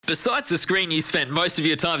Besides the screen you spent most of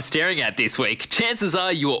your time staring at this week, chances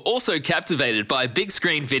are you are also captivated by a big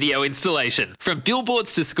screen video installation. From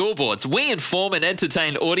billboards to scoreboards, we inform and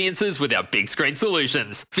entertain audiences with our big screen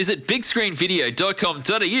solutions. Visit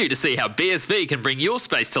bigscreenvideo.com.au to see how BSV can bring your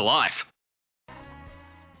space to life.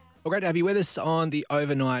 Well, great to have you with us on the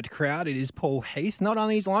Overnight Crowd. It is Paul Heath. Not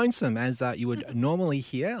only is lonesome, as you would normally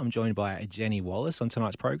hear, I'm joined by Jenny Wallace on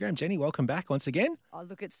tonight's program. Jenny, welcome back once again. Oh,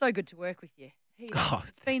 look, it's so good to work with you.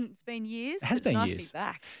 It's been years. It has been nice years. To be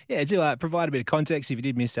back. Yeah, to provide a bit of context, if you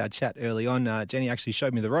did miss our chat early on, Jenny actually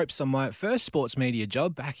showed me the ropes on my first sports media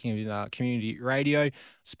job back in community radio,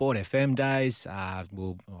 Sport FM days. I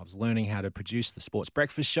was learning how to produce the sports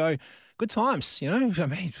breakfast show. Good times, you know. I was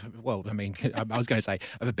going to say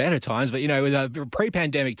better times, but, you know, with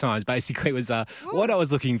pre-pandemic times basically was what I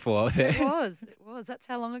was looking for there. It was. That's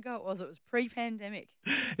how long ago it was. It was pre-pandemic.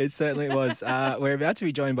 It certainly was. We're about to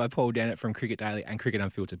be joined by Paul Dennett from Cricket Daily and Cricket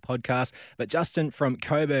Unfiltered podcast. But Justin from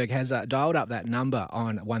Coburg has dialed up that number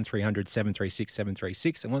on 1300 736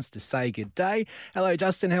 736 and wants to say good day. Hello,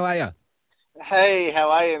 Justin. How are you? Hey,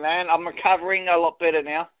 how are you, man? I'm recovering a lot better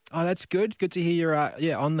now. Oh, that's good. Good to hear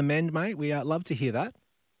you're on the mend, mate. We love to hear that.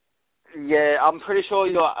 Yeah, I'm pretty sure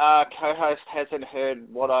your co-host hasn't heard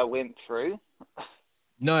what I went through.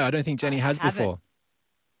 No, I don't think Jenny has before.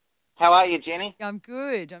 How are you, Jenny? I'm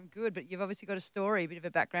good, but you've obviously got a story, a bit of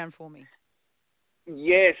a background for me.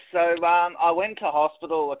 Yes, so I went to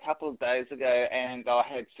hospital a couple of days ago and I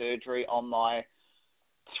had surgery on my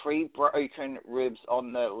 3 broken ribs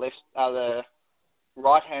on the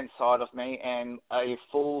right-hand side of me and a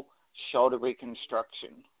full shoulder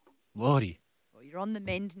reconstruction. Lordy. Well, you're on the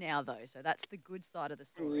mend now, though, so that's the good side of the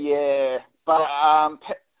story. Yeah, but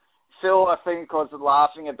Phil, I think, was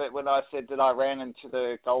laughing a bit when I said that I ran into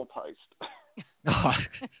the goalpost.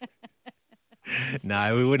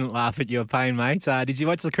 No, we wouldn't laugh at your pain, mate. Did you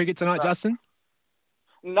watch the cricket tonight, Justin?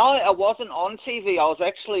 No, I wasn't on TV. I was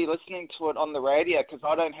actually listening to it on the radio because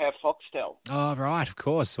I don't have Foxtel. Oh, right, of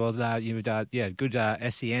course. Well, good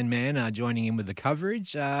SEN man joining in with the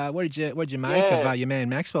coverage. What did you make of your man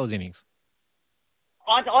Maxwell's innings?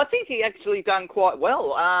 I think he actually done quite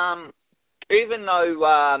well. Even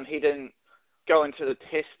though he didn't go into the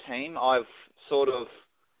test team, I've sort of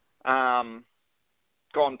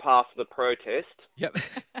gone past the protest. Yep.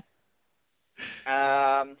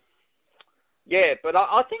 Yeah, but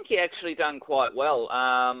I think he actually done quite well.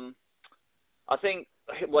 I think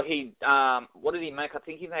what did he make? I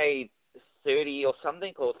think he made 30 or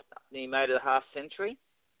something, or he made a half century.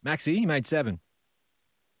 Maxie, he made 7.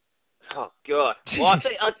 Oh God! Well, I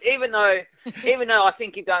think, even though I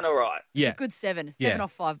think he done all right. Yeah, it's a good 7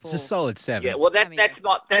 off 5 balls. It's a solid 7. Yeah, well that's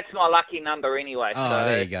my lucky number anyway. Oh, so.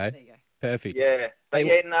 there you go. Perfect. Yeah, but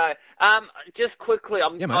just quickly,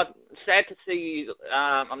 I'm sad to see you.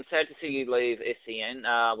 I'm sad to see you leave SEN.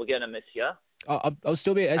 We're going to miss you. I'll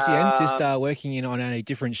still be at SEN, just working in on a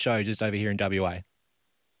different show just over here in WA.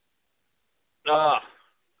 Oh,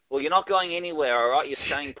 well, you're not going anywhere, all right? You're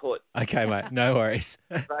staying put. Okay, mate. No worries.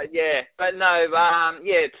 It's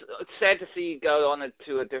sad to see you go on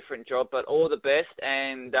to a different job, but all the best,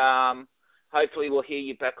 and hopefully we'll hear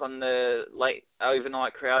you back on the late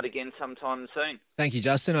overnight crowd again sometime soon. Thank you,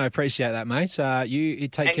 Justin. I appreciate that, mate. You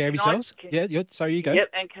take care of yourselves. Sorry, you go.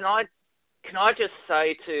 Yep, and can I just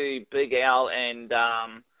say to Big Al and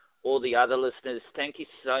all the other listeners, thank you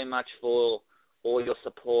so much for all your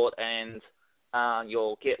support and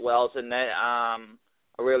your get wells and that. I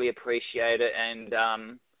really appreciate it, and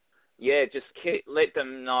just let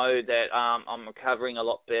them know that I'm recovering a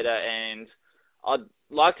lot better, and I'd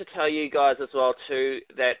like to tell you guys as well too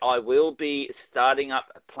that I will be starting up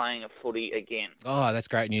playing a footy again. Oh, that's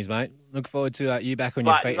great news, mate. Look forward to you back on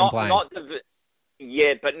your feet and playing.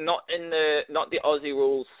 But not the Aussie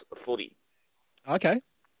rules footy. Okay.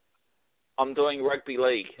 I'm doing rugby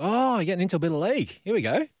league. Oh, you're getting into a bit of league. Here we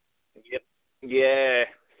go. Yep. Yeah.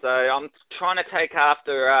 So I'm trying to take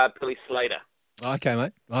after Billy Slater. Okay,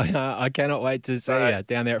 mate. I cannot wait to see you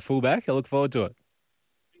down there at fullback. I look forward to it.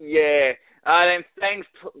 Yeah. And thanks,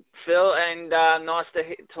 Phil, and nice to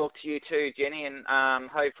talk to you too, Jenny. And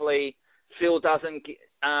hopefully Phil doesn't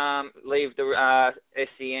leave the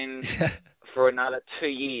SEN for another 2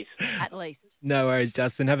 years. At least. No worries,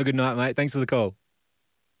 Justin. Have a good night, mate. Thanks for the call.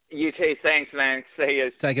 You too. Thanks, man. See you.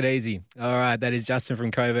 Take it easy. All right, that is Justin from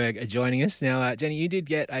Coburg joining us. Now, Jenny, you did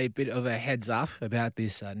get a bit of a heads up about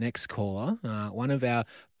this next caller, one of our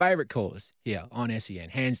favourite callers here on SEN,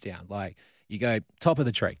 hands down. Like, you go top of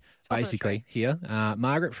the tree, basically, here.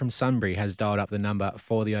 Margaret from Sunbury has dialed up the number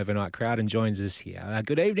for the overnight crowd and joins us here.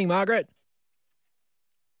 Good evening, Margaret.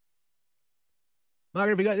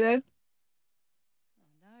 Margaret, have you got there?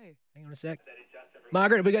 No. Hang on a sec.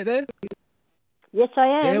 Margaret, have we got there? Yes, I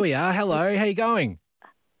am. There we are. Hello. How you going?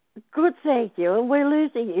 Good, thank you. And we're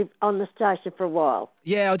losing you on the station for a while.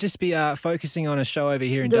 Yeah, I'll just be focusing on a show over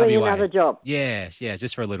here in Doing WA. another job. Yes,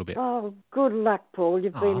 just for a little bit. Oh, good luck, Paul.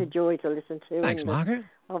 You've been a joy to listen to. Thanks, Margaret.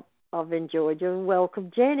 I've enjoyed you. And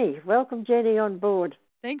welcome, Jenny. Welcome, Jenny, on board.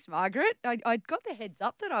 Thanks, Margaret. I got the heads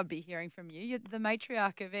up that I'd be hearing from you. You're the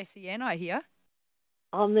matriarch of SEN, I hear.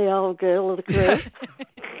 I'm the old girl of the crew.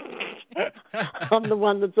 I'm the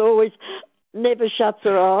one that's always never shuts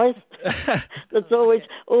her eyes. That's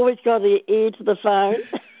always got her ear to the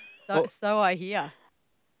phone. So I hear.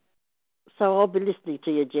 So I'll be listening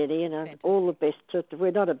to you, Jenny, and all the best.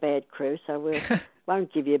 We're not a bad crew, so we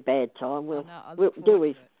won't give you a bad time. I look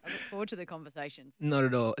forward to the conversations. Not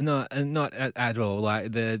at all. Not at all.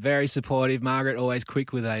 Like, they're very supportive. Margaret, always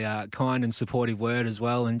quick with a kind and supportive word as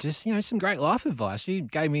well, and just, some great life advice. She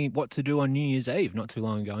gave me what to do on New Year's Eve not too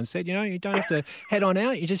long ago and said, you don't have to head on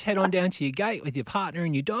out. You just head on down to your gate with your partner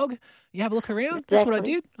and your dog. You have a look around. Exactly. That's what I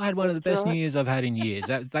did. I had one of the best New Years I've had in years.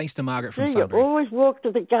 Thanks to Margaret from Sunbury. You always walk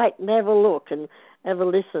to the gate and have a look and have a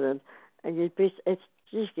listen, and you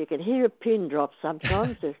can hear a pin drop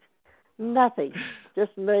sometimes. There's nothing,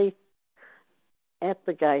 just me at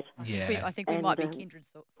the gate. Yeah, I think we might be kindred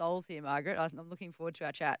souls here, Margaret. I'm looking forward to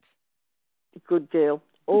our chats. Good girl.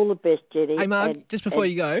 All the best, Jenny. Hey, Marg, just before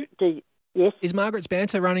you go, yes, is Margaret's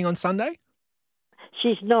banter running on Sunday?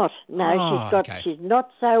 She's not. No, she's not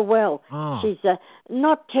so well. Oh. She's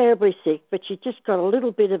not terribly sick, but she's just got a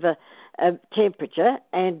little bit of a temperature,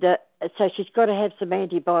 and so she's got to have some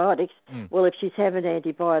antibiotics. Well, if she's having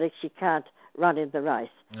antibiotics, she can't run in the race.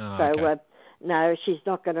 No, she's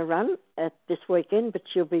not going to run this weekend, but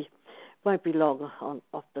won't be long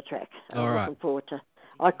off the track. I'm looking forward to.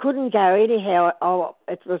 I couldn't go anyhow.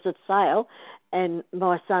 It was at sale. And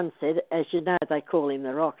my son said, as you know, they call him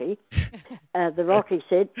the Rocky. The Rocky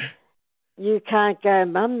said, "You can't go,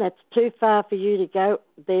 Mum. That's too far for you to go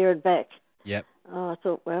there and back." Yep. I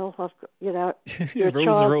thought, well, I've got, you're a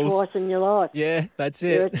rules child twice in your life. Yeah, that's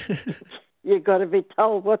it. You've got to be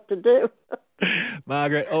told what to do.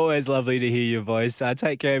 Margaret, always lovely to hear your voice.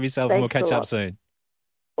 Take care of yourself, and we'll catch up soon.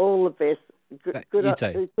 All the best. You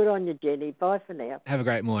too. Good on you, Jenny. Bye for now. Have a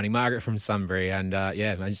great morning. Margaret from Sunbury. And,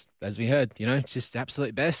 as we heard, it's just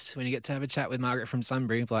absolute best when you get to have a chat with Margaret from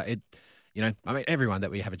Sunbury. Everyone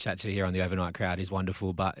that we have a chat to here on the Overnight Crowd is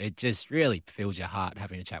wonderful, but it just really fills your heart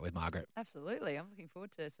having a chat with Margaret. Absolutely. I'm looking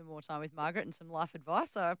forward to some more time with Margaret and some life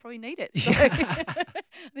advice, so I probably need it. So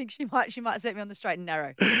I think she might set me on the straight and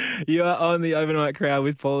narrow. You are on the Overnight Crowd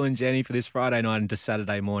with Paul and Jenny for this Friday night into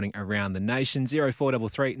Saturday morning around the nation.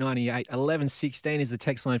 0433 98 11 16 is the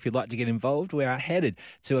text line if you'd like to get involved. We are headed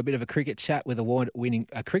to a bit of a cricket chat with award-winning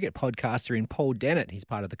cricket podcaster in Paul Dennett. He's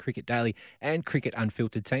part of the Cricket Daily and Cricket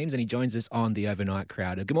Unfiltered teams, and he joins us on the Overnight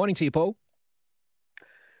Crowd. Good morning to you, Paul.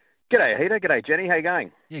 G'day, Heater. G'day, Jenny. How you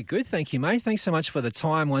going? Yeah, good. Thank you, mate. Thanks so much for the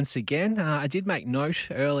time once again. I did make note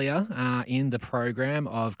earlier in the program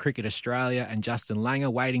of Cricket Australia and Justin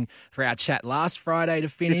Langer waiting for our chat last Friday to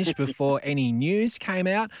finish before any news came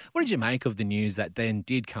out. What did you make of the news that then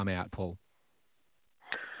did come out, Paul?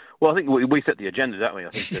 Well, I think we set the agenda, don't we? I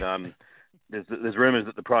think that there's rumours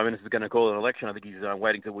that the Prime Minister is going to call an election. I think he's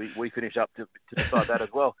waiting till we finish up to decide that as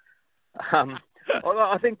well.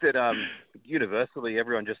 I think that universally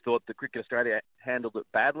everyone just thought that Cricket Australia handled it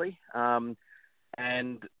badly, and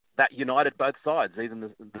that united both sides.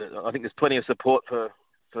 Even I think there's plenty of support for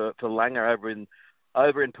Langer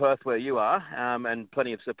over in Perth where you are, and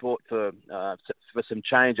plenty of support for some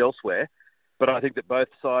change elsewhere. But I think that both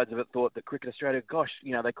sides of it thought that Cricket Australia,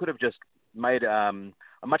 they could have just made a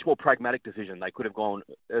much more pragmatic decision. They could have gone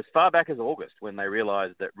as far back as August when they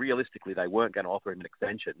realised that realistically they weren't going to offer him an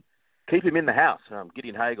extension. Keep him in the house.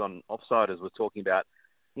 Gideon Haigh on Offsiders was talking about,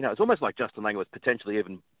 it's almost like Justin Langer was potentially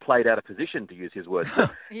even played out of position, to use his words. Yeah.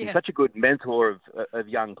 He's such a good mentor of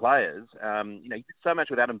young players. He did so much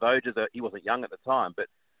with Adam Voges. He wasn't young at the time, but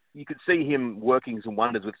you could see him working some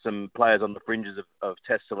wonders with some players on the fringes of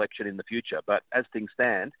Test selection in the future. But as things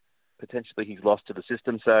stand, potentially he's lost to the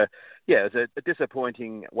system. So, yeah, it was a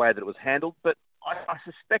disappointing way that it was handled, but I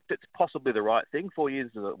suspect it's possibly the right thing. 4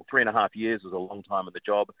 years, 3.5 years was a long time in the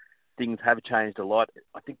job. Things have changed a lot.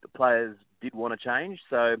 I think the players did want to change,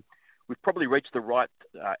 so we've probably reached the right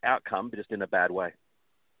outcome, but just in a bad way.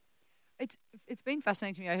 It's been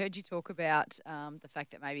fascinating to me. I heard you talk about the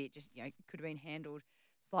fact that maybe it just could have been handled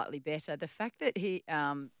slightly better. The fact that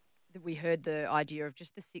that we heard the idea of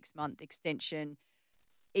just the 6-month extension,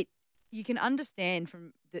 you can understand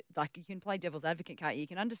from like you can play devil's advocate, can't you? You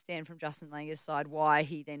can understand from Justin Langer's side why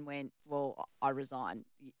he then went, well, I resign.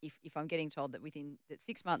 If I'm getting told that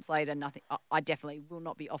 6 months later, I definitely will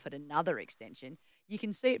not be offered another extension. You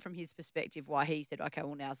can see it from his perspective why he said, okay,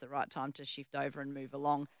 well, now's the right time to shift over and move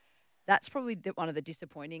along. That's probably one of the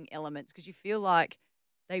disappointing elements because you feel like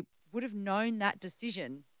they would have known that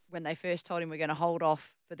decision when they first told him we're going to hold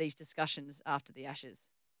off for these discussions after the Ashes.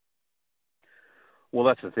 Well,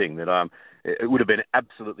 that's the thing, that it would have been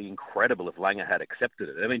absolutely incredible if Langer had accepted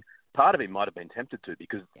it. I mean, part of him might have been tempted to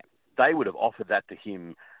because they would have offered that to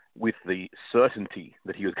him with the certainty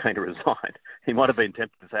that he was going to resign. He might have been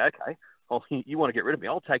tempted to say, okay, well, you want to get rid of me,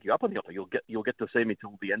 I'll take you up on the offer. You'll get to see me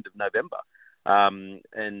till the end of November.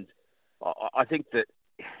 And I think that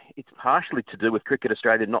it's partially to do with Cricket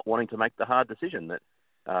Australia not wanting to make the hard decision that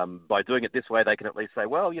by doing it this way, they can at least say,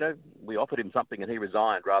 well, we offered him something and he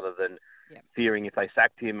resigned, rather than fearing if they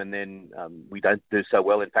sacked him and then we don't do so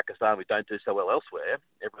well in Pakistan, we don't do so well elsewhere.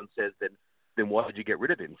 Everyone says, then why did you get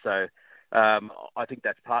rid of him? So I think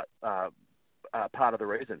that's part of the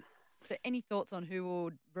reason. So any thoughts on who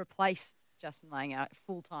will replace Justin Langer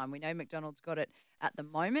full-time? We know McDonald's got it at the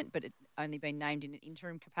moment, but it's only been named in an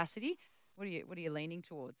interim capacity. What are you leaning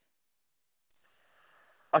towards?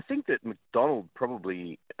 I think that McDonald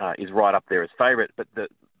probably is right up there as favourite, but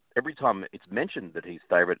every time it's mentioned that he's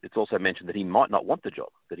favourite, it's also mentioned that he might not want the job,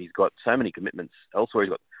 that he's got so many commitments elsewhere. He's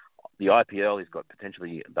got the IPL, he's got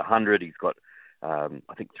potentially the 100, he's got, I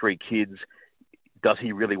think, 3 kids. Does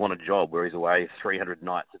he really want a job where he's away 300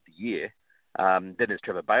 nights of the year? Then there's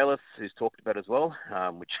Trevor Bayliss, who's talked about as well,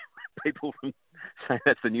 which people say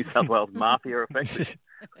that's the New South Wales Mafia effect.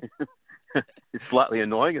 It's slightly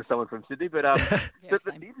annoying as someone from Sydney, but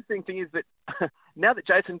the interesting thing is that now that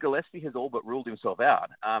Jason Gillespie has all but ruled himself out,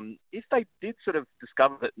 if they did sort of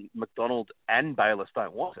discover that McDonald and Bayliss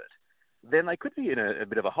don't want it, then they could be in a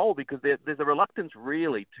bit of a hole because there's a reluctance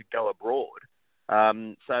really to go abroad.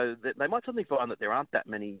 So they might suddenly find that there aren't that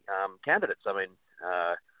many candidates. I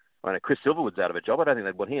mean, Chris Silverwood's out of a job. I don't think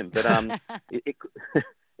they'd want him, but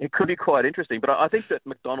it could be quite interesting. But I think that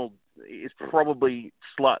McDonald is probably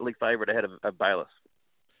slightly favourite ahead of Bayliss.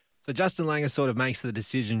 So Justin Langer sort of makes the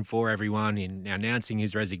decision for everyone in announcing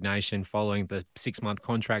his resignation following the 6-month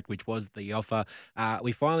contract, which was the offer.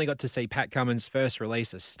 We finally got to see Pat Cummins first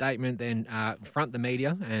release a statement, then front the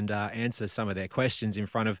media and answer some of their questions in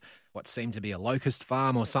front of what seemed to be a locust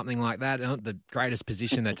farm or something like that. Not the greatest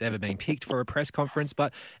position that's ever been picked for a press conference.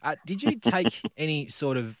 But did you take any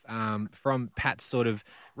sort of, from Pat's sort of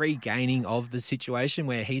regaining of the situation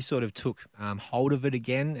where he sort of took hold of it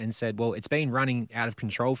again and said, well, it's been running out of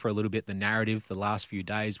control for a little bit, the narrative the last few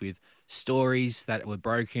days with stories that were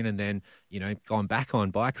broken and then, gone back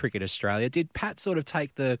on by Cricket Australia. Did Pat sort of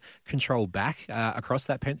take the control back across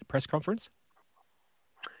that press conference?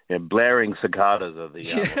 Yeah, blaring cicadas are the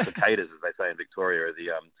cicadas, as they say in Victoria, are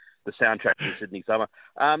the soundtrack to Sydney summer.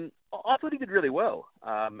 I thought he did really well,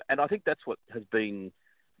 and I think that's what has been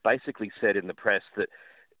basically said in the press. That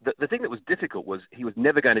the thing that was difficult was he was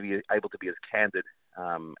never going to be able to be as candid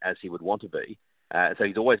as he would want to be. So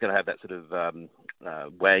he's always going to have that sort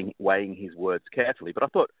of weighing his words carefully. But I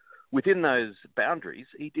thought within those boundaries,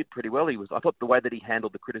 he did pretty well. I thought the way that he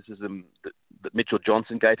handled the criticism that Mitchell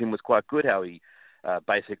Johnson gave him was quite good. How he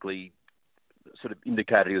basically sort of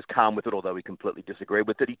indicated he was calm with it, although he completely disagreed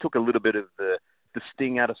with it. He took a little bit of the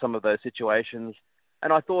sting out of some of those situations.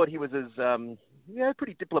 And I thought he was as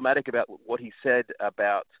pretty diplomatic about what he said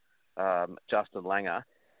about Justin Langer.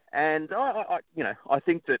 And I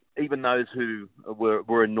think that even those who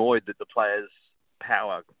were annoyed that the players'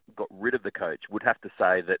 power got rid of the coach would have to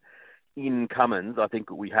say that in Cummins, I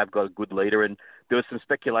think we have got a good leader. And there was some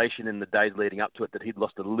speculation in the days leading up to it that he'd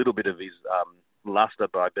lost a little bit of his luster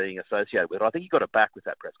by being associated with it. I think he got it back with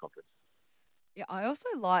that press conference. Yeah, I also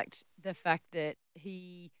liked the fact that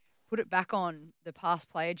he put it back on the past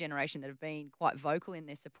player generation that have been quite vocal in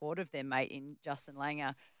their support of their mate in Justin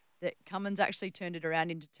Langer, that Cummins actually turned it around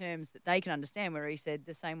into terms that they can understand, where he said,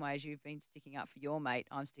 the same way as you've been sticking up for your mate,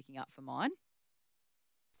 I'm sticking up for mine.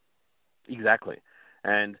 Exactly.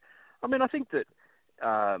 And, I mean, I think that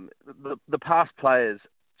the past players,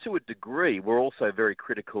 to a degree, were also very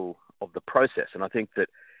critical of the process. And I think that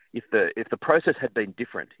if the process had been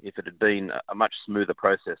different, if it had been a much smoother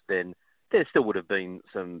process, then there still would have been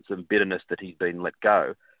some bitterness that he's been let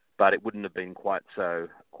go, but it wouldn't have been quite so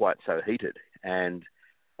heated. And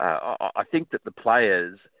I think that the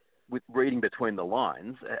players, with reading between the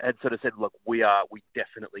lines, had sort of said, look, we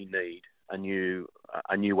definitely need a new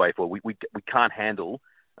way forward. We can't handle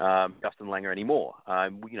Justin Langer anymore.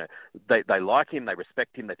 They like him, they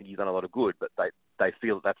respect him, they think he's done a lot of good, but they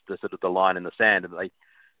feel that's the sort of the line in the sand, and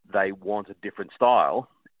they want a different style.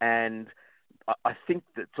 And I think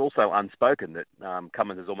that it's also unspoken that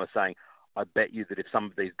Cummins is almost saying, I bet you that if some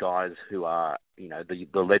of these guys who are, the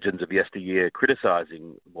legends of yesteryear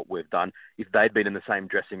criticising what we've done, if they'd been in the same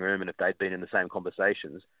dressing room and if they'd been in the same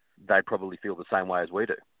conversations, they'd probably feel the same way as we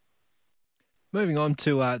do. Moving on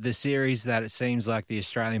to the series that it seems like the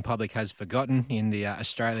Australian public has forgotten in the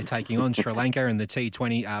Australia taking on Sri Lanka in the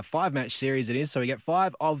T20 5-match series it is. So we get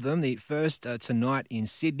 5 of them. The first tonight in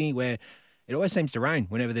Sydney, where it always seems to rain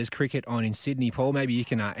whenever there's cricket on in Sydney. Paul, maybe you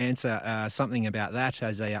can answer something about that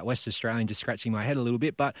as a West Australian, just scratching my head a little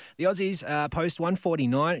bit. But the Aussies post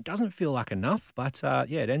 149. It doesn't feel like enough, but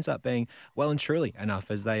it ends up being well and truly enough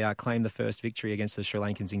as they claim the first victory against the Sri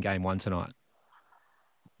Lankans in Game 1 tonight.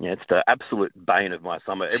 Yeah, it's the absolute bane of my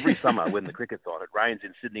summer. Every summer when the cricket's on, it rains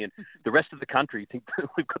in Sydney, and the rest of the country think that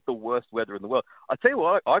we've got the worst weather in the world. I tell you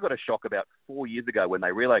what, I got a shock about 4 years ago when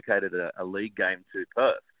they relocated a league game to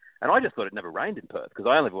Perth. And I just thought it never rained in Perth because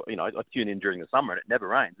I tune in during the summer and it never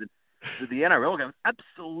rains. And the NRL game was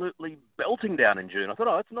absolutely belting down in June. I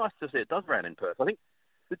thought, it's nice to see it does rain in Perth. I think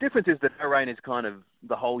the difference is that no rain is kind of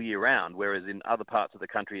the whole year round, whereas in other parts of the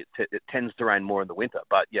country it tends to rain more in the winter.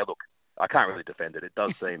 But yeah, look, I can't really defend it. It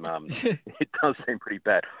does seem it does seem pretty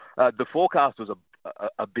bad. The forecast was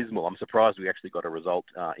abysmal. I'm surprised we actually got a result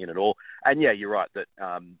in it all. And yeah, you're right that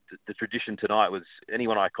the tradition tonight was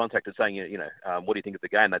anyone I contacted saying, what do you think of the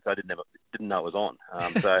game? They said I didn't know it was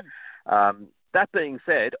on. That being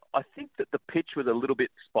said, I think that the pitch was a little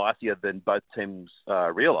bit spicier than both teams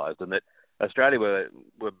realised, and that Australia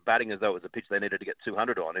were batting as though it was a pitch they needed to get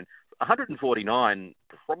 200 on, and 149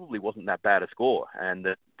 probably wasn't that bad a score, and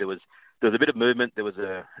that there was a bit of movement. There was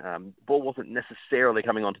ball wasn't necessarily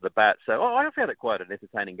coming onto the bat, so I found it quite an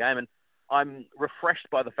entertaining game, and I'm refreshed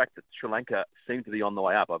by the fact that Sri Lanka seem to be on the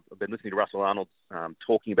way up. I've been listening to Russell Arnold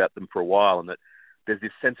talking about them for a while, and that there's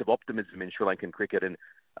this sense of optimism in Sri Lankan cricket, and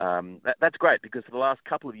that's great because for the last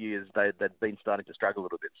couple of years they'd been starting to struggle a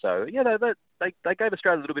little bit. So yeah, they gave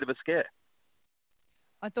Australia a little bit of a scare.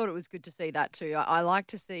 I thought it was good to see that too. I like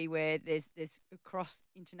to see where there's across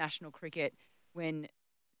international cricket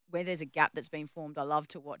where there's a gap that's been formed. I love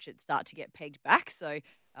to watch it start to get pegged back. So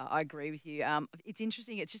I agree with you. It's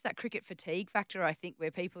interesting. It's just that cricket fatigue factor, I think,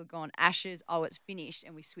 where people have gone Ashes, it's finished,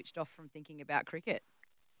 and we switched off from thinking about cricket.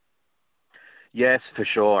 Yes, for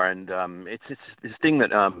sure. And it's this thing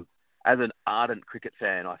that as an ardent cricket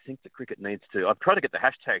fan, I think that cricket needs to. I've tried to get the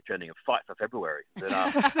hashtag trending of Fight for February.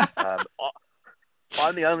 That,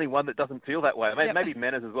 I'm the only one that doesn't feel that way. Maybe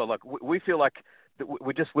Manners as well. Like we feel like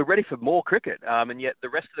we're ready for more cricket, and yet the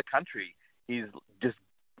rest of the country is just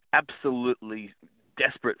absolutely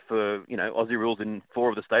desperate for Aussie rules in 4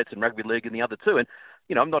 of the states and rugby league in the other 2. And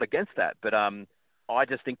I'm not against that, but I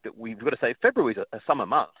just think that we've got to say February is a summer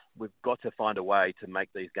month. We've got to find a way to make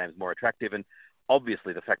these games more attractive, and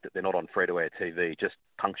obviously the fact that they're not on free-to-air TV just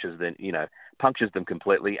punctures them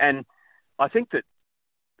completely. And I think that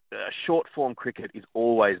short-form cricket is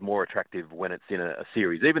always more attractive when it's in a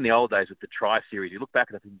series. Even the old days with the Tri-Series, you look back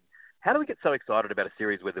and think, how do we get so excited about a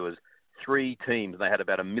series where there was 3 teams, they had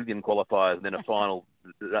about 1 million qualifiers and then a final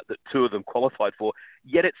that 2 of them qualified for,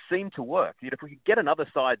 yet it seemed to work. If we could get another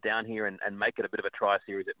side down here and make it a bit of a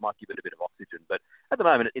Tri-Series, it might give it a bit of oxygen. But at the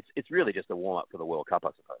moment, it's really just a warm-up for the World Cup, I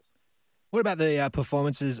suppose. What about the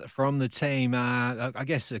performances from the team? I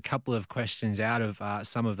guess a couple of questions out of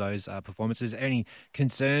some of those performances. Any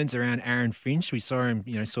concerns around Aaron Finch? We saw him,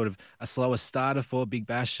 sort of a slower starter for Big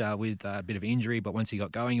Bash with a bit of injury, but once he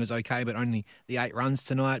got going, he was okay, but only the 8 runs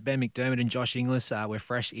tonight. Ben McDermott and Josh Inglis were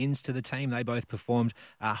fresh ins to the team. They both performed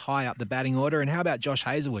high up the batting order. And how about Josh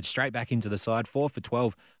Hazlewood? Straight back into the side, 4 for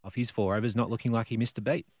 12 off his 4 overs, not looking like he missed a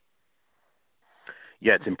beat.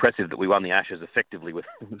 Yeah, it's impressive that we won the Ashes effectively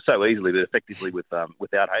so easily, but effectively without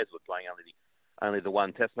Hazlewood playing only the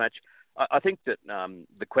one Test match. I think that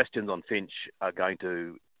the questions on Finch are going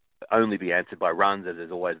to only be answered by runs, as is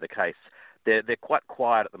always the case. They're quite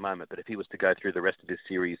quiet at the moment, but if he was to go through the rest of this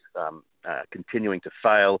series continuing to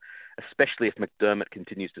fail, especially if McDermott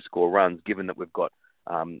continues to score runs, given that we've got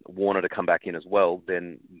Warner to come back in as well,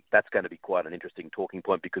 then that's going to be quite an interesting talking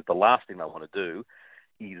point, because the last thing they want to do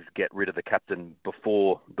is get rid of the captain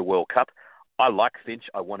before the World Cup. I like Finch.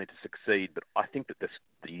 I want him to succeed, but I think that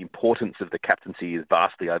the importance of the captaincy is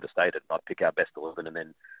vastly overstated. I'd pick our best 11 and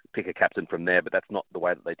then pick a captain from there, but that's not the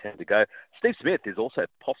way that they tend to go. Steve Smith is also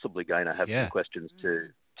possibly going to have some questions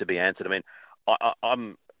to be answered. I mean,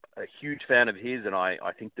 I'm a huge fan of his, and I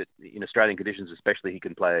think that in Australian conditions especially, he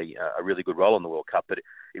can play a really good role in the World Cup, but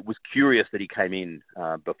it was curious that he came in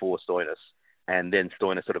before Stoinis. And then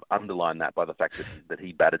Stoinis sort of underlined that by the fact that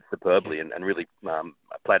he batted superbly and really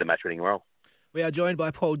played a match-winning role. We are joined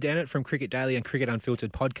by Paul Dennett from Cricket Daily and Cricket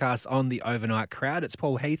Unfiltered podcast on the Overnight Crowd. It's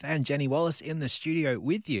Paul Heath and Jenny Wallace in the studio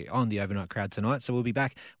with you on the Overnight Crowd tonight. So we'll be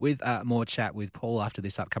back with more chat with Paul after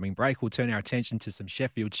this upcoming break. We'll turn our attention to some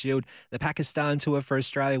Sheffield Shield, the Pakistan tour for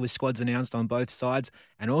Australia with squads announced on both sides,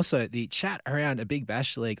 and also the chat around a Big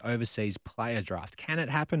Bash League overseas player draft. Can it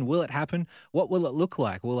happen? Will it happen? What will it look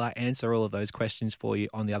like? We'll answer all of those questions for you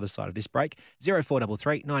on the other side of this break.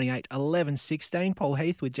 0433 98 11 16. Paul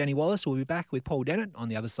Heath with Jenny Wallace. We'll be back with Paul Dennett on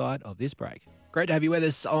the other side of this break. Great to have you with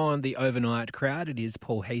us on the Overnight Crowd. It is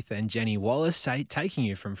Paul Heath and Jenny Wallace taking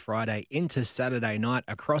you from Friday into Saturday night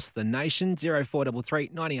across the nation.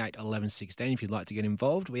 0433 98 11 16 if you'd like to get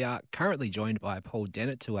involved. We are currently joined by Paul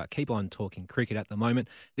Dennett to keep on talking cricket at the moment.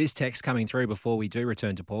 This text coming through before we do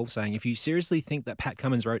return to Paul saying, if you seriously think that Pat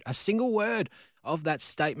Cummins wrote a single word of that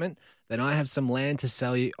statement, then I have some land to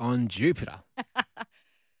sell you on Jupiter.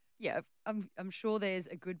 Yeah, I'm sure there's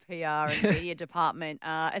a good PR and media department,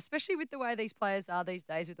 especially with the way these players are these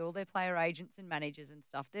days with all their player agents and managers and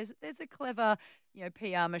stuff. There's a clever,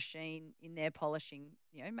 PR machine in there polishing,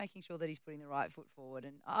 making sure that he's putting the right foot forward.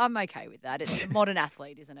 And I'm okay with that. It's a modern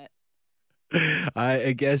athlete, isn't it?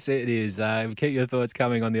 I guess it is. Keep your thoughts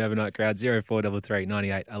coming on the Overnight Crowd, 0433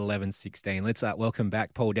 98 11 16. Let's welcome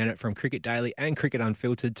back Paul Dennett from Cricket Daily and Cricket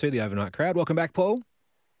Unfiltered to the Overnight Crowd. Welcome back, Paul.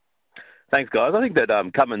 Thanks, guys. I think that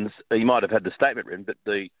Cummins, he might have had the statement written, but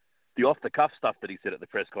the off-the-cuff stuff that he said at the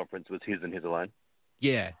press conference was his and his alone.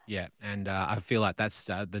 Yeah. And I feel like that's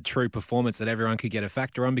the true performance that everyone could get a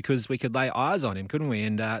factor on, because we could lay eyes on him, couldn't we,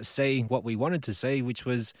 and see what we wanted to see, which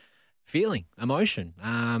was feeling, emotion,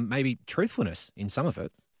 maybe truthfulness in some of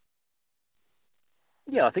it.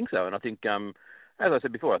 Yeah, I think so. And I think, as I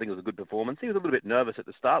said before, I think it was a good performance. He was a little bit nervous at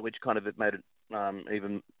the start, which kind of made it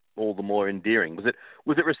even all the more endearing. Was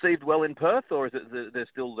it received well in Perth, or is it there's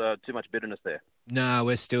still too much bitterness there? No,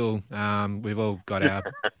 we're still we've all got our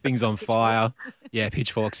things on fire. Yeah,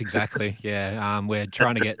 pitchforks, exactly. Yeah, we're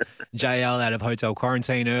trying to get JL out of hotel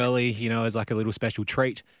quarantine early, as like a little special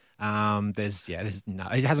treat. There's no,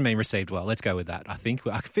 it hasn't been received well. Let's go with that. I feel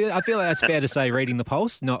like that's fair to say. Reading the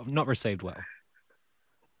Pulse, not received well.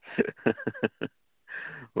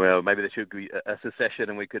 Well, maybe there should be a secession,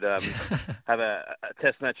 and we could have a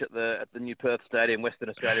test match at the new Perth Stadium, Western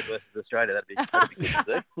Australia versus Australia. That'd be good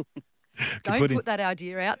to do. Don't put that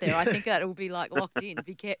idea out there. I think that will be locked in.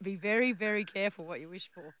 Be very, very careful what you wish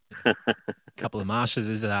for. A couple of Marshes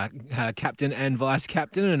as captain and vice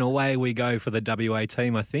captain, and away we go for the WA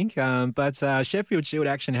team, I think. But Sheffield Shield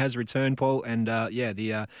action has returned, Paul, and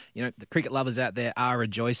the cricket lovers out there are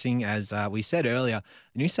rejoicing. As we said earlier,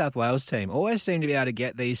 the New South Wales team always seem to be able to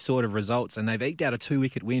get these sort of results, and they've eked out a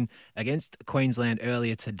 2-wicket win against Queensland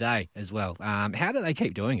earlier today as well. How do they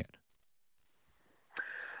keep doing it?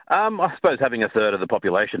 I suppose having a third of the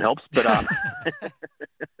population helps, but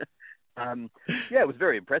it was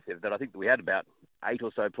very impressive that I think that we had about 8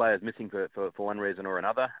 or so players missing for one reason or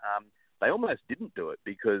another. They almost didn't do it,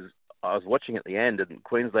 because I was watching at the end and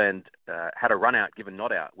Queensland had a run out given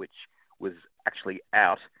not out, which was actually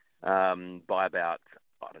out by about,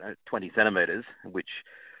 20 centimetres, which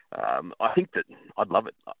I think that I'd love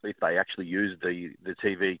it if they actually used the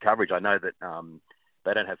TV coverage. I know that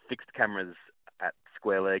they don't have fixed cameras at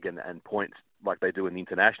square leg and points like they do in the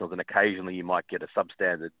internationals, and occasionally you might get a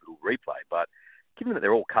substandard little replay. But given that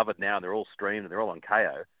they're all covered now and they're all streamed and they're all on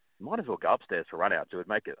KO, you might as well go upstairs for run outs. It would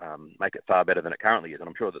make it far better than it currently is, and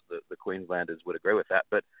I'm sure that the Queenslanders would agree with that.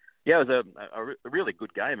 But yeah, it was a really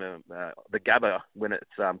good game. The Gabba, when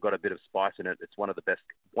it's got a bit of spice in it, it's one of the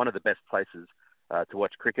best places to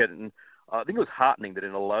watch cricket. And I think it was heartening that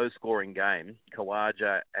in a low-scoring game,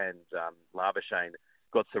 Khawaja and Labuschagne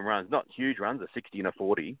got some runs, not huge runs, a 60 and a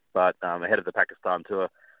 40, but ahead of the Pakistan tour.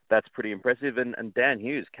 That's pretty impressive. And Dan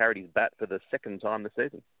Hughes carried his bat for the second time this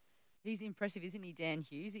season. He's impressive, isn't he, Dan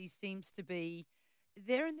Hughes? He seems to be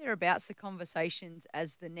there and thereabouts the conversations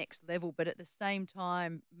as the next level, but at the same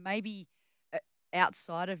time, maybe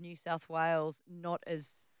outside of New South Wales, not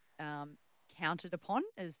as counted upon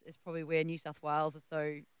as probably where New South Wales are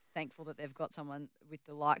so thankful that they've got someone with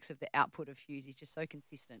the likes of the output of Hughes. He's just so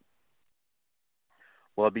consistent.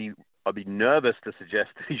 Well, I'd be nervous to suggest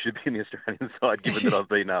that he should be in the Australian side, given that I've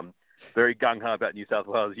been very gung-ho about New South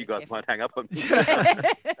Wales. You guys might hang up on me.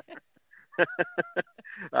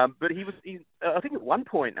 But I think at one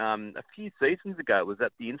point, a few seasons ago, it was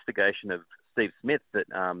at the instigation of Steve Smith that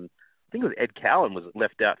I think it was Ed Cowan was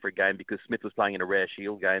left out for a game because Smith was playing in a rare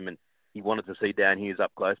Shield game, and he wanted to see Dan Hughes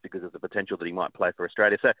up close because of the potential that he might play for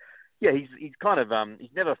Australia. So, yeah, he's kind of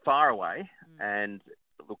he's never far away. And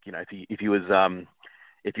look, if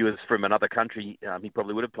he was from another country, he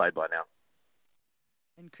probably would have played by now.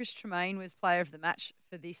 And Chris Tremaine was player of the match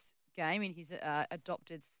for this game in his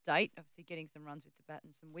adopted state, obviously getting some runs with the bat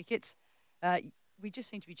and some wickets. We just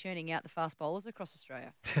seem to be churning out the fast bowlers across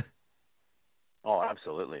Australia. Oh,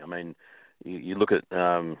 absolutely. I mean, you look at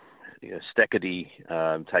Steckity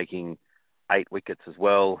taking 8 wickets as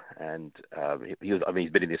well, and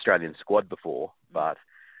he's been in the Australian squad before, but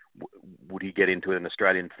would he get into an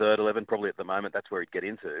Australian third 11? Probably at the moment, that's where he'd get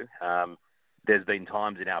into. There's been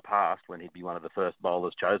times in our past when he'd be one of the first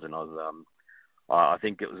bowlers chosen. I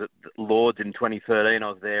think it was at Lords in 2013. I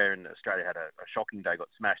was there, and Australia had a shocking day, got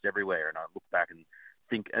smashed everywhere. And I look back and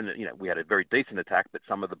think, and we had a very decent attack, but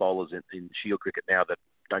some of the bowlers in Shield cricket now that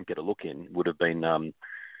don't get a look in would have been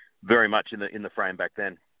very much in the frame back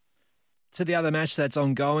then. To the other match that's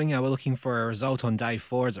ongoing, we're looking for a result on day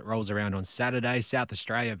 4 as it rolls around on Saturday. South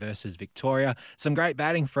Australia versus Victoria. Some great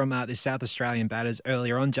batting from the South Australian batters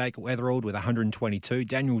earlier on. Jake Weatherald with 122.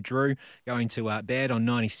 Daniel Drew going to bed on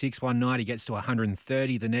 96 one night. He gets to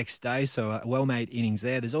 130 the next day, so a well-made innings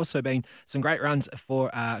there. There's also been some great runs for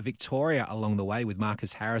Victoria along the way with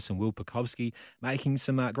Marcus Harris and Will Pukovski making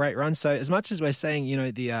some great runs. So as much as we're seeing,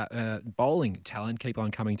 the bowling talent keep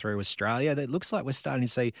on coming through Australia, it looks like we're starting to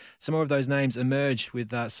see some more of those names emerge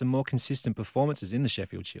with some more consistent performances in the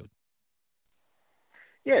Sheffield Shield.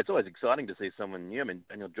 Yeah, it's always exciting to see someone new. I mean,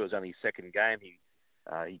 Daniel Drew's only his second game.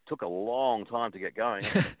 He took a long time to get going.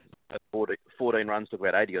 14 runs, took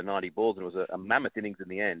about 80 or 90 balls, and it was a mammoth innings in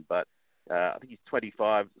the end. But I think he's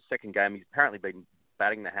 25, second game. He's apparently been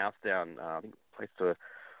batting the house down. I think he plays for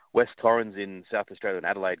West Torrens in South Australia and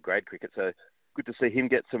Adelaide grade cricket. So good to see him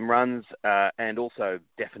get some runs, and also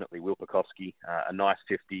definitely Will Pukovski, a nice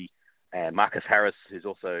 50. And Marcus Harris, who's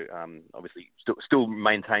also obviously still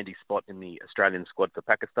maintained his spot in the Australian squad for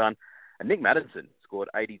Pakistan. And Nick Maddinson scored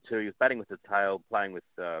 82. He was batting with the tail, playing with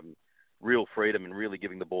real freedom and really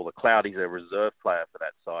giving the ball a cloud. He's a reserve player for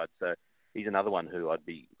that side. So he's another one who I'd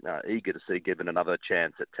be eager to see given another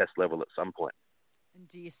chance at test level at some point. And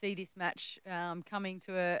do you see this match coming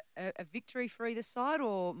to a victory for either side,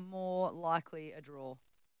 or more likely a draw?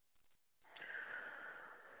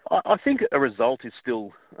 I think a result is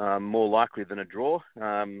still more likely than a draw.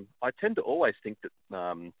 I tend to always think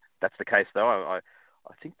that that's the case, though. I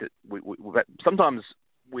think that we sometimes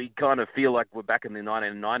we kind of feel like we're back in the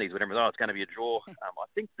 1990s when everyone's, it's going to be a draw. I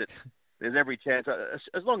think that there's every chance,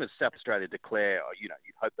 as long as South Australia declare, you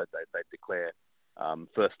hope that they declare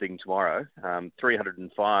first thing tomorrow.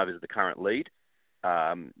 305 is the current lead.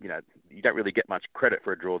 You don't really get much credit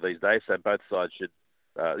for a draw these days, so both sides should.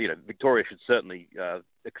 Victoria should certainly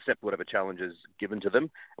accept whatever challenge is given to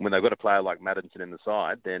them. And when they've got a player like Maddinson in the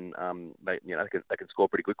side, then they can score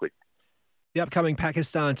pretty quickly. The upcoming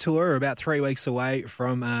Pakistan tour are about 3 weeks away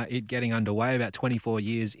from it getting underway, about 24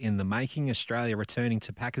 years in the making. Australia returning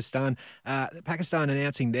to Pakistan. Pakistan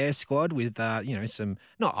announcing their squad with, some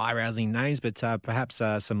not eye-rousing names, but perhaps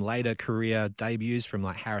some later career debuts from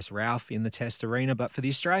like Harris Ralph in the Test arena. But for the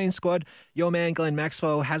Australian squad, your man Glenn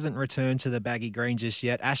Maxwell hasn't returned to the baggy green just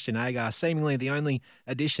yet. Ashton Agar, seemingly the only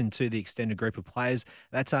addition to the extended group of players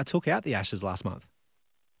that took out the Ashes last month.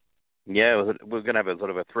 Yeah, we're going to have a sort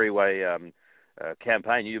of a three-way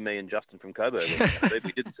campaign, you, me, and Justin from Coburg.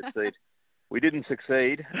 We didn't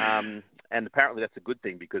succeed. And apparently that's a good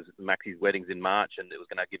thing because Maxi's wedding's in March, and it was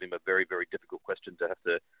going to give him a very, very difficult question to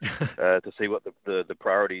have to see what the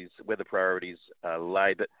priorities, where the priorities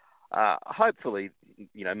lay. But hopefully,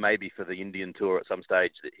 maybe for the Indian tour at some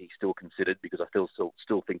stage that he's still considered, because I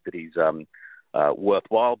still think that he's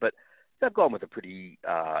worthwhile. But they've gone with a pretty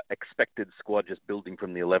expected squad, just building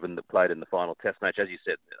from the 11 that played in the final Test match. As you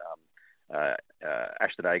said,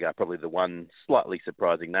 Ashton Agar, probably the one slightly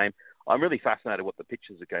surprising name. I'm really fascinated what the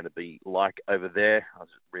pitches are going to be like over there. I was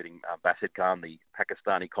reading Basit Khan, the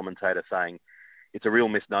Pakistani commentator, saying it's a real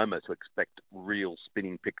misnomer to expect real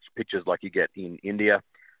spinning pitches like you get in India.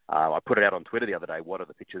 I put it out on Twitter the other day, what are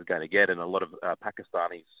the pitches going to get? And a lot of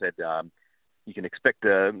Pakistanis said you can expect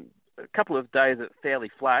a couple of days fairly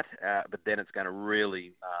flat, but then it's going to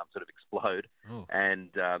really sort of explode, and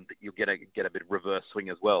you'll get a bit of reverse swing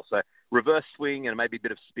as well. So reverse swing and maybe a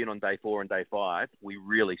bit of spin on day 4 and day 5, we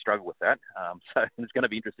really struggle with that. So it's going to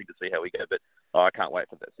be interesting to see how we go, but I can't wait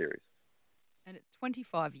for that series. And it's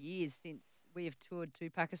 25 years since we have toured to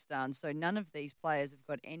Pakistan, so none of these players have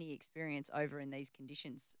got any experience over in these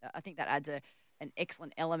conditions. I think that adds an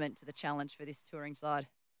excellent element to the challenge for this touring side.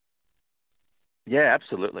 Yeah,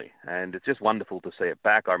 absolutely. And it's just wonderful to see it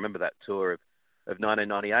back. I remember that tour of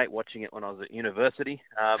 1998, watching it when I was at university.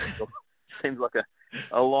 It seems like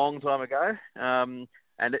a long time ago.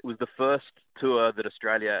 And it was the first tour that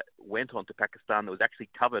Australia went on to Pakistan that was actually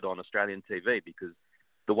covered on Australian TV, because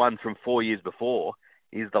the one from 4 years before,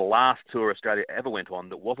 is the last tour Australia ever went on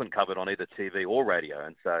that wasn't covered on either TV or radio.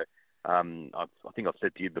 And so I think I've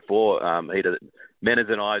said to you before, Ida, that Menas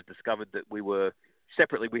and I discovered that we were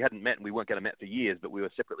separately, we hadn't met and we weren't going to meet for years, but we were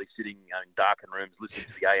separately sitting in darkened rooms listening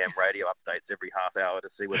to the AM radio updates every half hour to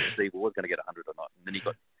see whether Steve was going to get 100 or not. And then he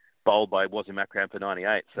got bowled by Wasim Akram for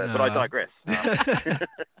 98. So, but I digress.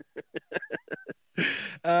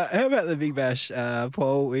 How about the Big Bash,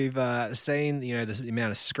 Paul? We've seen, the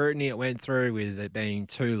amount of scrutiny it went through with it being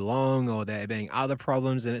too long or there being other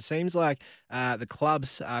problems, and it seems like the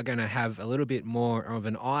clubs are going to have a little bit more of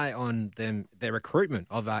an eye on their recruitment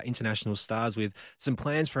of international stars with some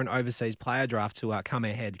plans for an overseas player draft to come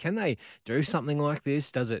ahead. Can they do something like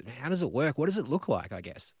this? How does it work? What does it look like, I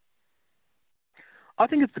guess? I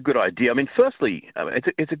think it's a good idea. I mean, firstly,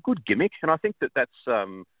 it's a good gimmick, and I think that's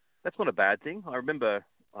not a bad thing. I remember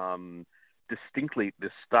distinctly the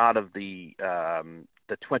start of the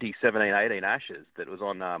 2017-18 Ashes that was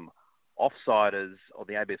on Offsiders on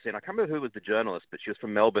the ABC, and I can't remember who was the journalist, but she was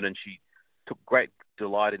from Melbourne, and she took great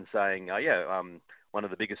delight in saying, one of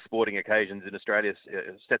the biggest sporting occasions in Australia is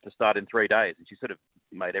set to start in 3 days, and she sort of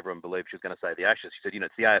made everyone believe she was going to say the Ashes. She said,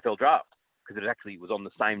 it's the AFL draft, because it actually was on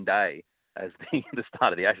the same day as the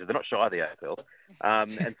start of the Ashes. They're not shy of the AFL.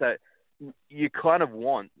 And so you kind of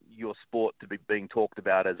want your sport to be being talked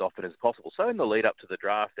about as often as possible. So in the lead up to the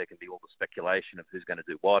draft, there can be all the speculation of who's going to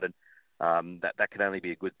do what, and that can only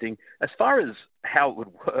be a good thing. As far as how it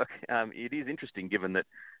would work, it is interesting given that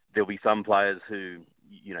there'll be some players who,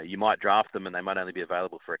 you might draft them and they might only be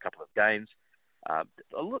available for a couple of games.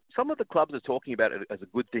 Some of the clubs are talking about it as a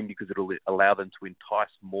good thing because it'll allow them to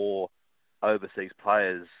entice more overseas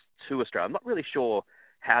players to Australia. I'm not really sure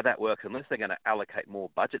how that works unless they're going to allocate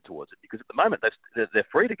more budget towards it, because at the moment they're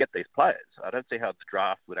free to get these players. I don't see how the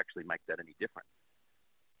draft would actually make that any different.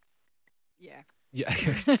 Yeah.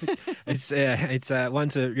 It's one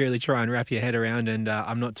to really try and wrap your head around, and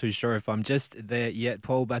I'm not too sure if I'm just there yet,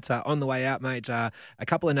 Paul. But on the way out, mate, a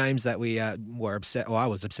couple of names that we were upset, or I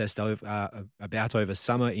was obsessed about over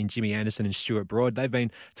summer in Jimmy Anderson and Stuart Broad. They've been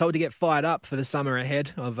told to get fired up for the summer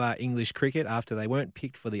ahead of English cricket after they weren't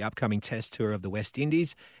picked for the upcoming Test tour of the West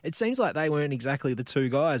Indies. It seems like they weren't exactly the two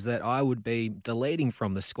guys that I would be deleting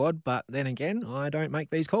from the squad, but then again, I don't make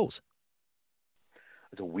these calls.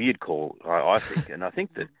 It's a weird call, I think, and I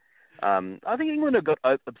think that I think England have got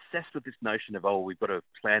obsessed with this notion of we've got to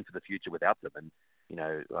plan for the future without them. And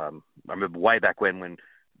I remember way back when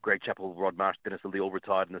Greg Chappell, Rod Marsh, Dennis Lilly all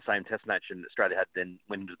retired in the same Test match, and Australia then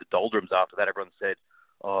went into the doldrums after that. Everyone said,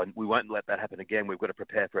 "Oh, we won't let that happen again. We've got to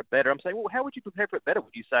prepare for it better." I'm saying, well, how would you prepare for it better?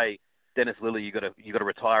 Would you say, Dennis Lilly, you got to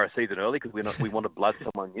retire a season early because we want to blood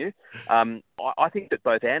someone new? I think that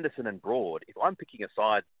both Anderson and Broad, if I'm picking a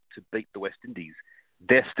side to beat the West Indies,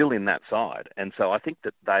 they're still in that side. And so I think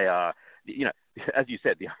that they are, as you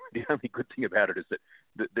said, the only good thing about it is that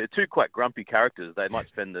they're two quite grumpy characters. They might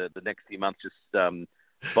spend the next few months just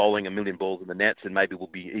bowling a million balls in the nets, and maybe will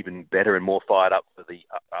be even better and more fired up for the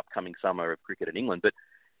upcoming summer of cricket in England. But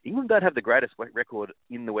England don't have the greatest record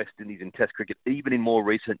in the West Indies in Test cricket, even in more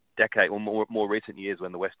recent decade or more recent years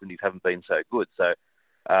when the West Indies haven't been so good. So,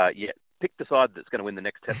 pick the side that's going to win the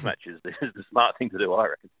next Test matches. This is the smart thing to do, I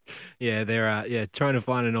reckon. Yeah, they're trying to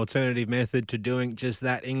find an alternative method to doing just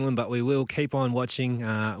that, England, but we will keep on watching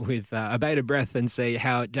with a bated breath and see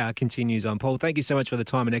how it continues on. Paul, thank you so much for the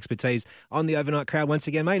time and expertise on the Overnight Crowd once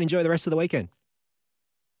again, mate. Enjoy the rest of the weekend.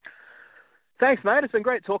 Thanks, mate. It's been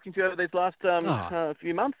great talking to you over these last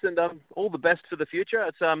few months, and all the best for the future.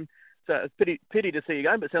 It's a pity to see you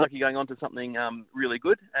going, but it sounds like you're going on to something really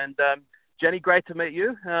good. And Jenny, great to meet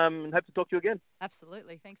you, and hope to talk to you again.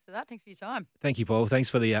 Absolutely. Thanks for that. Thanks for your time. Thank you, Paul. Thanks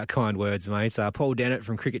for the kind words, mate. Paul Dennett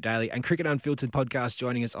from Cricket Daily and Cricket Unfiltered podcast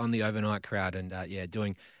joining us on the Overnight Crowd, and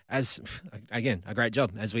doing a great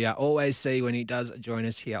job, as we always see when he does join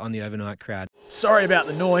us here on the Overnight Crowd. Sorry about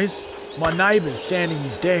the noise. My neighbour's sanding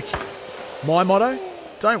his deck. My motto?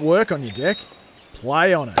 Don't work on your deck.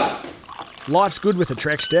 Play on it. Life's good with a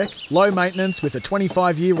Trex deck. Low maintenance with a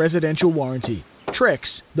 25-year residential warranty.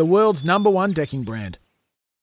 Trex, the world's #1 decking brand.